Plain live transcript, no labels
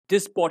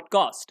This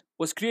podcast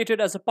was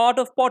created as a part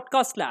of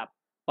Podcast Lab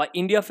by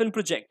India Film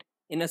Project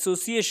in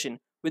association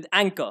with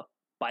Anchor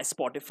by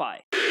Spotify.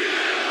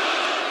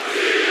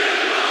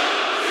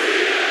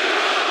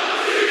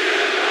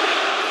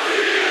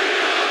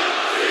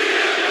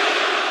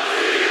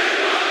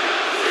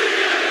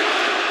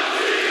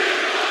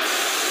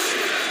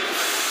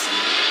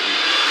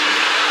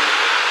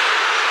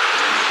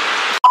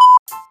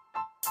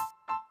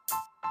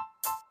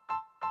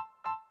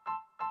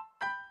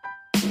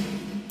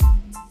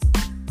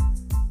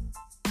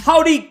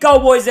 Howdy,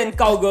 cowboys and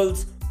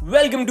cowgirls.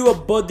 Welcome to a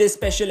birthday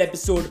special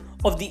episode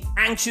of the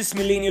Anxious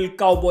Millennial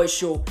Cowboy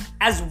Show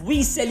as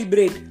we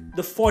celebrate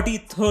the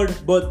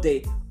 43rd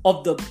birthday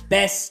of the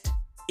best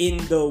in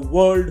the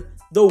world,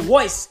 the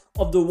voice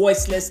of the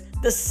voiceless,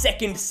 the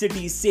second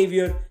city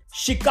savior,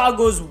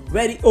 Chicago's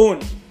very own,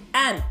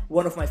 and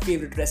one of my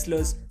favorite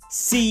wrestlers,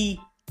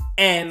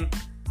 CM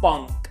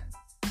Punk.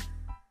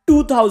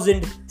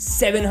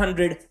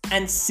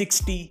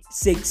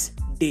 2,766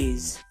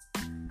 days.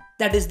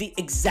 That is the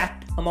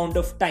exact amount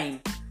of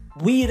time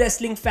we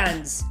wrestling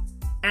fans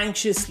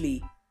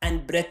anxiously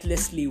and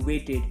breathlessly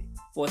waited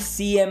for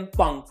CM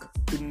Punk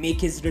to make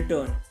his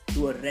return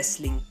to a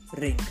wrestling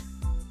ring.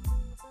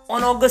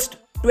 On August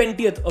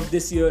 20th of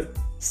this year,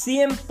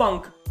 CM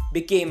Punk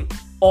became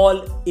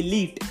all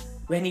elite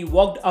when he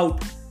walked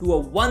out to a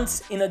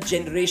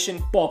once-in-a-generation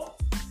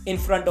pop in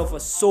front of a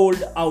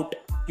sold-out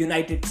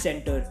United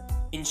Center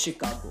in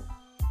Chicago.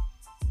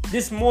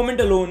 This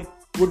moment alone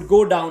would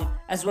go down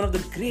as one of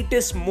the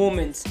greatest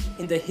moments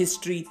in the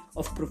history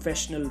of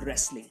professional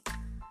wrestling.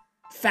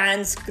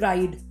 Fans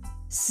cried,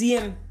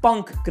 CM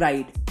Punk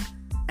cried,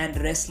 and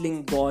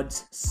wrestling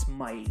gods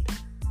smiled.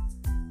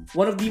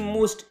 One of the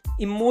most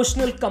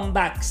emotional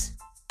comebacks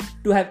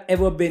to have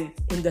ever been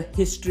in the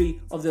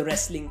history of the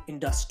wrestling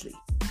industry.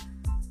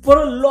 For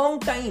a long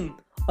time,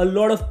 a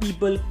lot of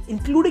people,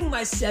 including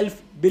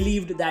myself,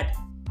 believed that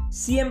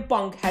CM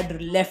Punk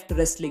had left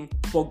wrestling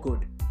for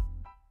good.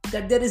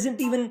 That there isn't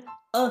even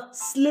a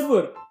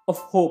sliver of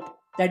hope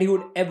that he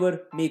would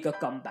ever make a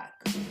comeback.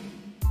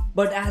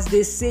 But as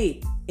they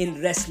say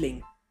in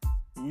wrestling,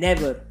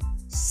 never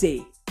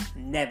say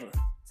never.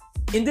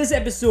 In this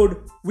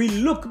episode, we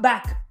look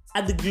back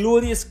at the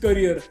glorious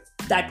career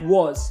that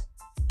was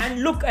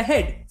and look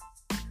ahead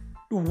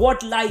to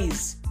what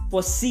lies for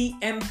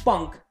CM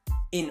Punk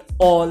in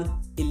All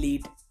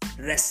Elite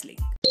Wrestling.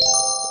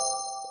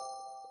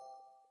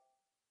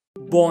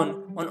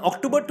 Born on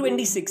October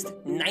 26,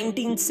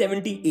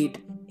 1978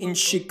 in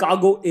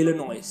Chicago,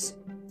 Illinois,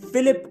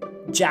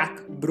 Philip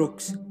Jack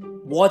Brooks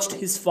watched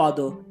his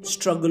father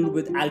struggle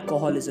with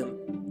alcoholism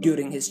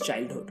during his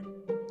childhood,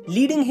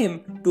 leading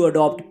him to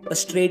adopt a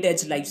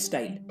straight-edge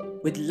lifestyle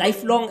with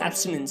lifelong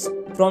abstinence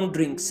from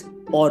drinks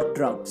or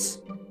drugs.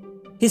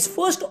 His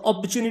first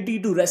opportunity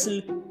to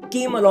wrestle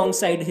came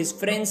alongside his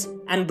friends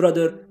and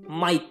brother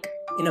Mike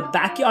in a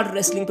backyard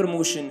wrestling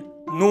promotion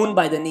known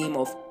by the name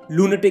of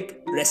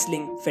Lunatic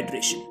Wrestling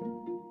Federation.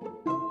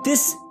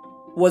 This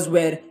was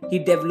where he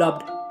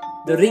developed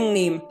the ring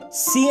name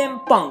CM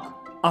Punk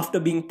after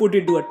being put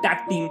into a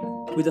tag team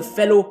with a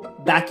fellow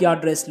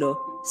backyard wrestler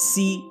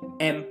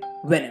CM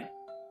Venom.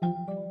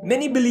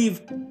 Many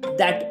believe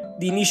that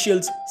the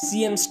initials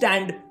CM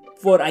stand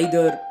for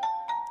either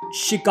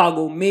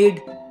Chicago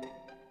Made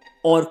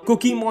or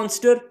Cookie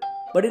Monster,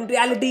 but in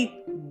reality,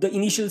 the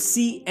initial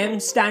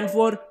CM stand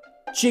for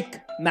Chick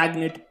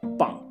Magnet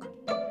Punk.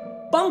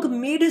 Punk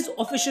made his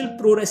official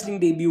pro wrestling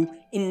debut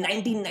in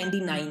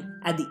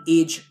 1999 at the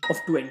age of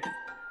 20.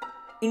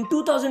 In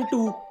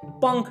 2002,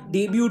 Punk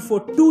debuted for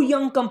two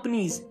young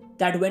companies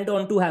that went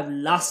on to have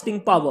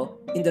lasting power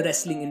in the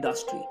wrestling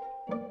industry,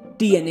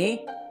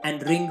 TNA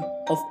and Ring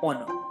of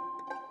Honor.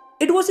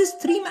 It was his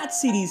three-match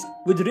series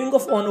with Ring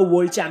of Honor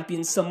World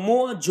Champion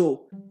Samoa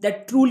Joe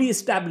that truly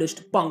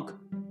established Punk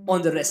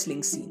on the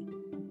wrestling scene.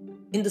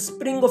 In the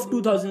spring of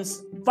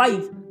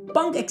 2005,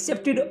 Punk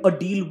accepted a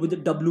deal with the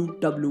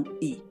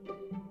WWE.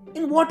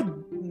 In what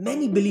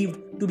many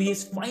believed to be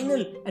his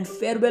final and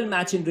farewell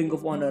match in Ring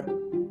of Honor,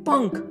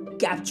 Punk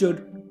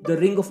captured the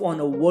Ring of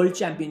Honor World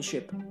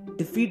Championship,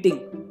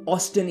 defeating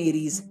Austin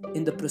Aries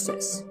in the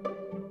process.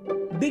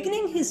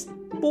 Beginning his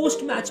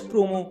post-match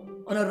promo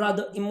on a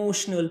rather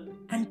emotional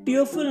and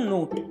tearful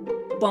note,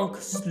 Punk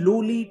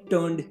slowly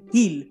turned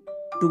heel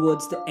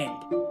towards the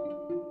end.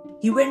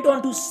 He went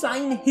on to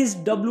sign his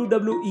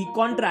WWE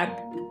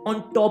contract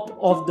on top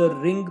of the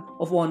Ring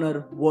of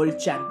Honor World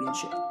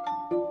Championship,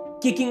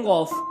 kicking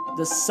off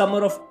the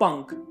summer of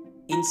Punk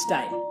in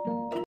style.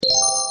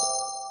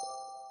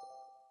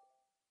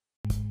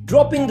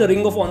 Dropping the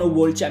Ring of Honor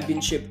World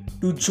Championship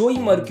to Joey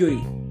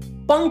Mercury,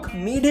 Punk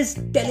made his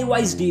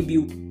televised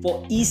debut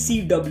for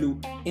ECW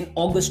in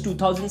August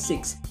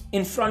 2006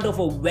 in front of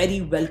a very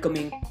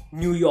welcoming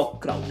New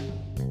York crowd.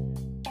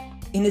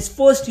 In his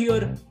first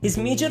year, his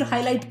major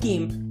highlight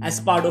came as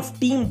part of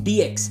Team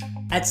DX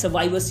at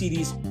Survivor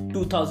Series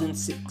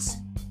 2006.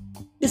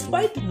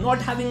 Despite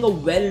not having a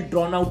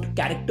well-drawn-out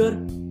character,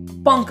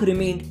 Punk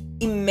remained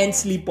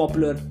immensely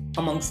popular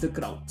amongst the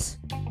crowds.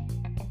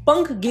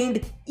 Punk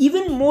gained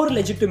even more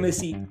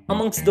legitimacy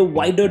amongst the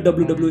wider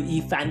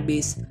WWE fan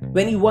base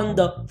when he won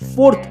the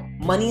 4th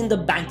Money in the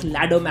Bank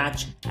ladder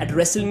match at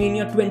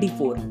WrestleMania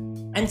 24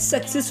 and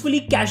successfully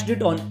cashed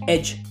it on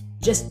Edge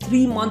just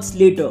 3 months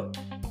later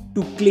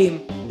to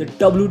claim the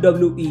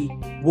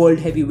WWE World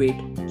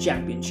Heavyweight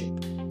Championship.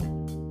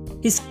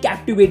 His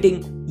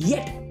captivating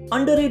yet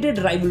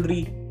underrated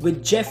rivalry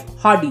with Jeff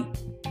Hardy,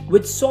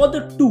 which saw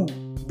the two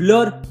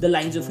blur the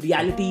lines of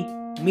reality,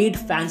 made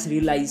fans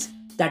realize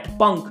that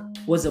Punk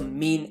was a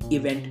main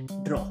event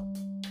draw.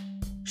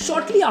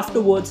 Shortly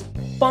afterwards,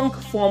 Punk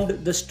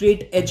formed the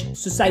Straight Edge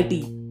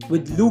Society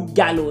with Luke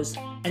Gallows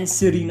and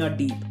Serena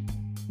Deeb,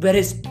 where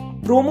his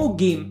promo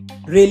game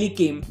really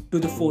came to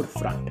the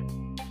forefront.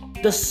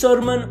 The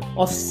sermon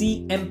of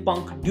CM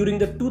Punk during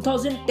the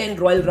 2010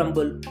 Royal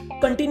Rumble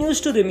continues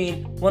to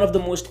remain one of the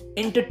most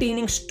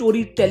entertaining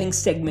storytelling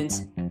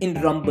segments in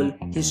Rumble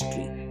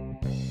history.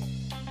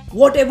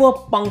 Whatever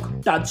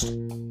Punk touched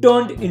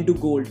turned into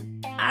gold,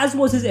 as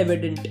was his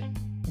evident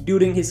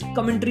during his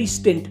commentary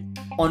stint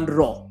on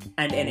Raw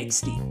and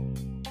NXT.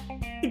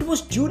 It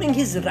was during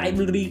his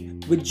rivalry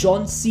with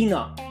John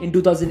Cena in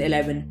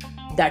 2011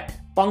 that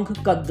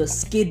Punk cut the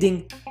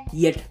scathing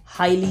yet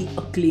highly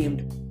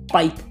acclaimed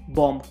pipe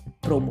bomb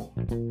promo,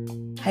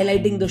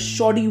 highlighting the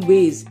shoddy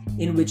ways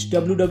in which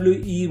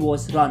WWE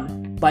was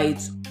run by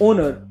its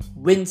owner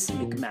Vince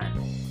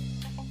McMahon.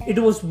 It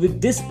was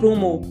with this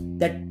promo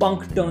that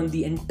Punk turned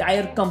the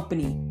entire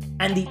company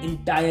and the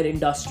entire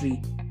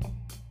industry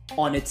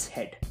on its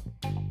head.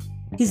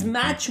 His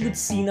match with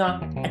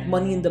Cena at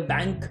Money in the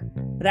Bank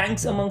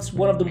ranks amongst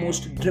one of the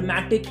most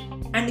dramatic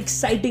and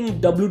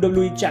exciting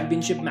WWE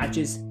Championship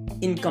matches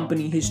in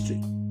company history.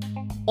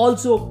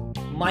 Also,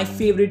 my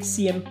favorite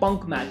CM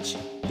Punk match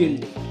till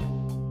date.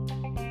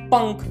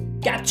 Punk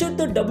captured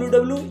the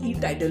WWE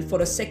title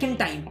for a second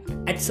time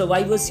at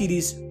Survivor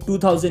Series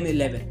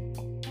 2011.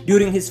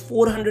 During his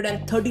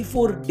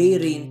 434-day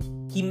reign,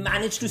 he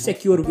managed to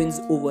secure wins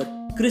over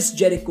Chris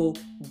Jericho,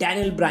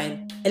 Daniel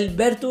Bryan,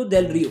 Alberto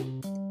Del Rio,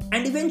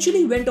 and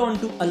eventually went on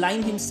to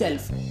align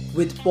himself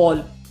with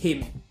Paul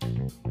Heyman.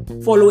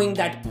 Following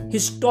that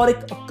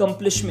historic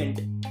accomplishment,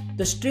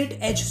 the Straight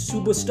Edge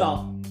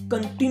superstar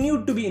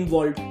continued to be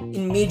involved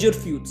in major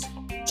feuds,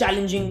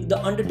 challenging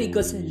The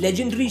Undertaker's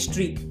legendary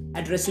streak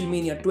at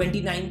WrestleMania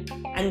 29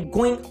 and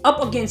going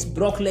up against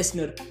Brock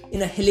Lesnar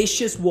in a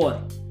hellacious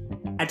war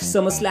at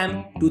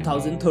SummerSlam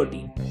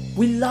 2013.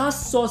 We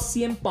last saw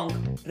CM Punk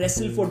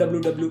wrestle for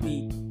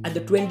WWE at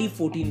the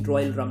 2014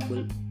 Royal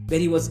Rumble, where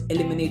he was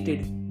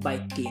eliminated by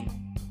Kane.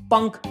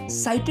 Punk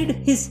cited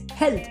his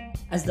health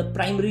as the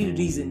primary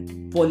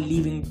reason for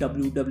leaving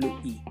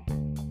WWE,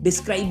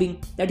 describing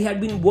that he had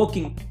been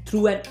working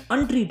through an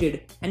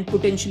untreated and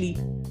potentially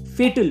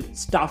fatal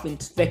staph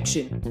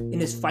infection in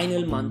his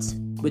final months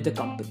with the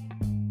company.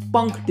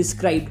 Punk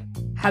described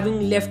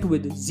having left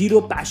with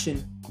zero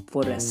passion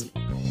for wrestling.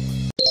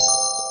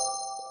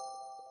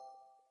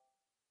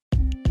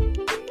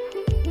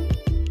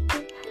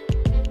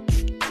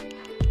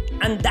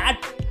 And that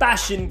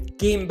passion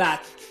came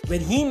back when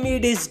he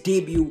made his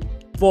debut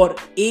for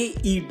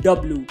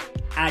AEW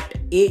at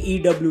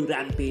AEW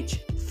Rampage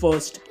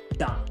First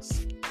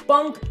Dance.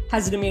 Punk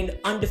has remained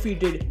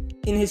undefeated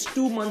in his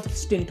 2-month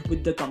stint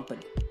with the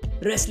company,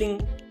 wrestling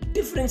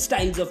different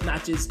styles of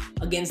matches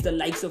against the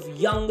likes of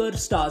younger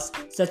stars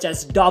such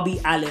as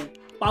Darby Allin,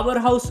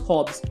 Powerhouse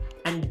Hobbs,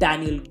 and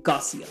Daniel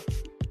Garcia.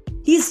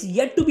 He is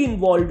yet to be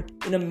involved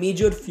in a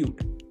major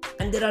feud,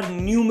 and there are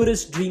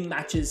numerous dream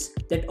matches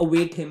that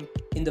await him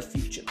in the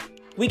future.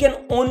 We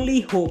can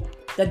only hope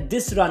that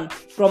this run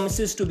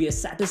promises to be a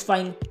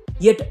satisfying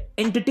yet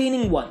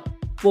entertaining one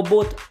for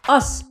both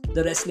us,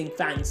 the wrestling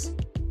fans,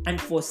 and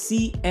for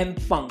CM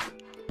Punk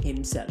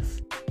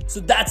himself. So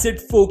that's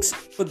it, folks,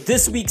 for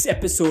this week's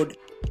episode.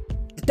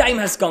 The time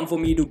has come for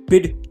me to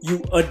bid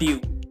you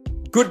adieu.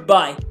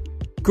 Goodbye,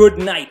 good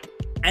night,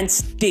 and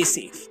stay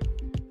safe.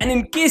 And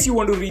in case you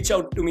want to reach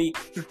out to me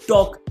to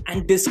talk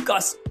and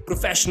discuss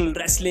professional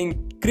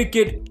wrestling,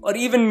 cricket, or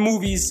even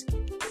movies,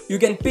 you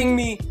can ping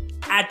me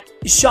at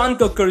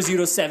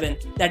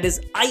IshanKakkar07, that is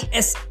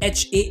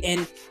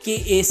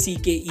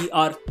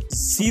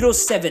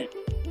ISHANKACKER07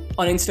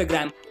 on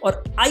Instagram,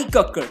 or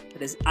iKakkar,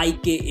 that is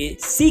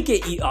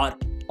IKACKER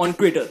on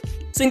Twitter.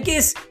 So in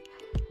case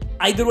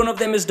either one of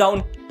them is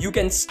down, you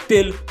can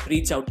still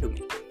reach out to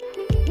me.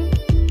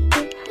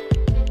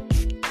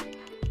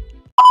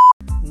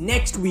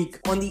 Next week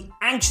on the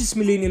Anxious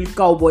Millennial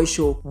Cowboy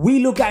Show, we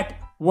look at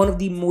one of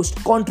the most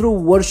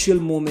controversial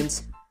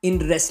moments in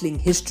wrestling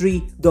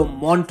history, the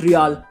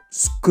Montreal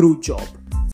Screwjob.